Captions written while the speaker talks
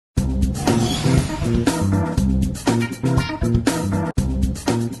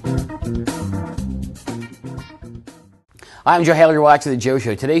I'm Joe Haley, you're watching The Joe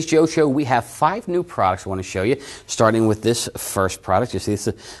Show. Today's Joe Show, we have 5 new products I want to show you, starting with this first product. You see it's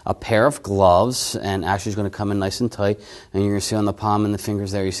a pair of gloves, and actually it's going to come in nice and tight, and you're going to see on the palm and the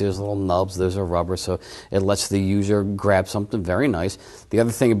fingers there, you see those little nubs, those are rubber, so it lets the user grab something very nice. The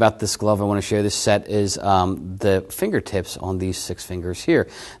other thing about this glove I want to show you, this set, is the fingertips on these 6 fingers here.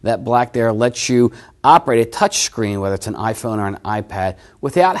 That black there lets you operate a touch screen, whether it's an iPhone or an iPad,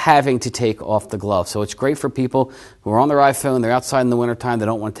 without having to take off the glove. So it's great for people who are on their iPhone, they're outside in the wintertime, they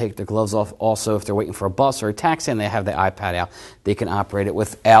don't want to take their gloves off. Also, if they're waiting for a bus or a taxi and they have the iPad out, they can operate it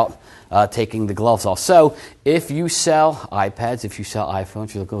without taking the gloves off. So if you sell iPads, if you sell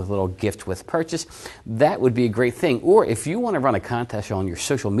iPhones, you're looking for a little gift with purchase, that would be a great thing. Or if you want to run a contest on your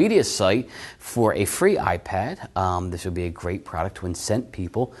social media site for a free iPad, this would be a great product to incent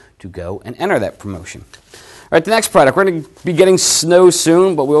people to go and enter that promotion. All right, the next product, we're going to be getting snow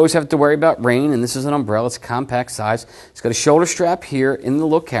soon, but we always have to worry about rain, and this is an umbrella. It's a compact size. It's got a shoulder strap here in the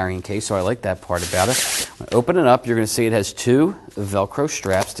little carrying case, so I like that part about it. When I open it up, you're going to see it has 2 Velcro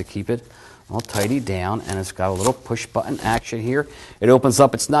straps to keep it all tidy down, and it's got a little push button action here. It opens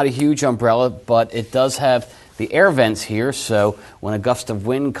up. It's not a huge umbrella, but it does have the air vents here, so when a gust of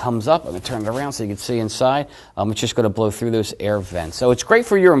wind comes up, I'm going to turn it around so you can see inside, it's just going to blow through those air vents. So it's great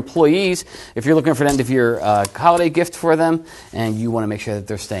for your employees if you're looking for an end-of-year holiday gift for them, and you want to make sure that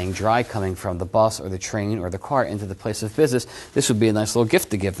they're staying dry coming from the bus or the train or the car into the place of business. This would be a nice little gift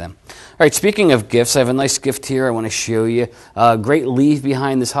to give them. All right, speaking of gifts, I have a nice gift here I want to show you. Great leave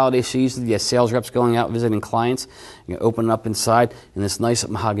behind this holiday season. You have sales reps going out visiting clients. You can open it up inside in this nice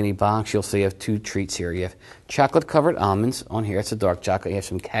mahogany box. You'll see you have 2 treats here. You have chocolate-covered almonds on here. It's a dark chocolate. You have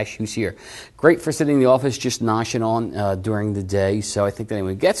some cashews here. Great for sitting in the office just noshing on during the day, so I think that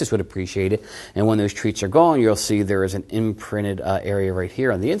anyone who gets this would appreciate it. And when those treats are gone, you'll see there is an imprinted area right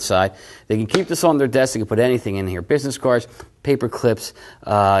here on the inside. They can keep this on their desk. They can put anything in here. Business cards, paper clips,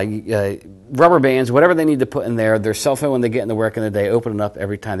 rubber bands, whatever they need to put in there. Their cell phone, when they get into work in the day, open it up.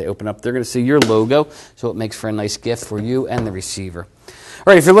 Every time they open up, they're going to see your logo, so it makes for a nice gift for you and the receiver.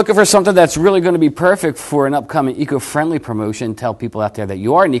 All right, if you're looking for something that's really going to be perfect for an upcoming eco-friendly promotion, tell people out there that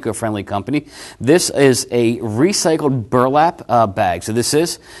you are an eco-friendly company. This is a recycled burlap bag. So this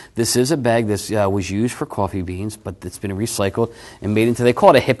is a bag that was used for coffee beans, but it's been recycled and made into, they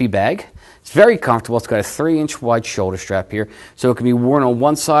call it a hippie bag. It's very comfortable. It's got a 3-inch wide shoulder strap here, so it can be worn on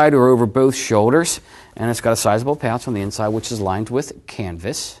one side or over both shoulders. And it's got a sizable pouch on the inside, which is lined with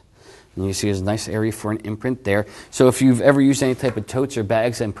canvas. And you see there's a nice area for an imprint there. So if you've ever used any type of totes or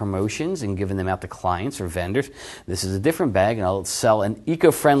bags and promotions and given them out to clients or vendors, this is a different bag, and I'll sell an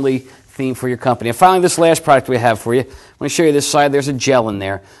eco-friendly theme for your company. And finally, this last product we have for you, I'm going to show you this side. There's a gel in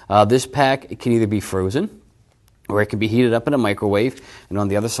there. This pack, it can either be frozen or it can be heated up in a microwave. And on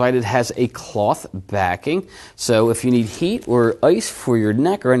the other side, it has a cloth backing. So if you need heat or ice for your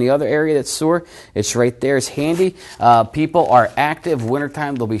neck or any other area that's sore, it's right there. It's handy. People are active.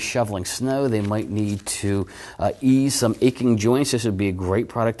 Wintertime, they'll be shoveling snow. They might need to ease some aching joints. This would be a great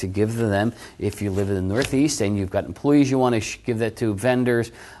product to give to them if you live in the Northeast and you've got employees you want to give that to,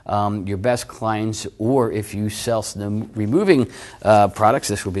 vendors, your best clients, or if you sell snow removing products,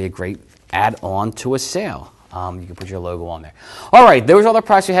 this will be a great add-on to a sale. You can put your logo on there. All right, those are all the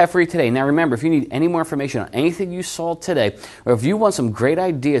products we have for you today. Now remember, if you need any more information on anything you saw today, or if you want some great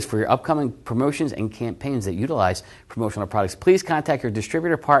ideas for your upcoming promotions and campaigns that utilize promotional products, please contact your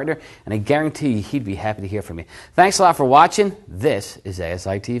distributor partner, and I guarantee he'd be happy to hear from you. Thanks a lot for watching. This is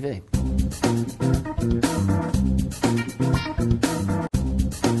ASI TV.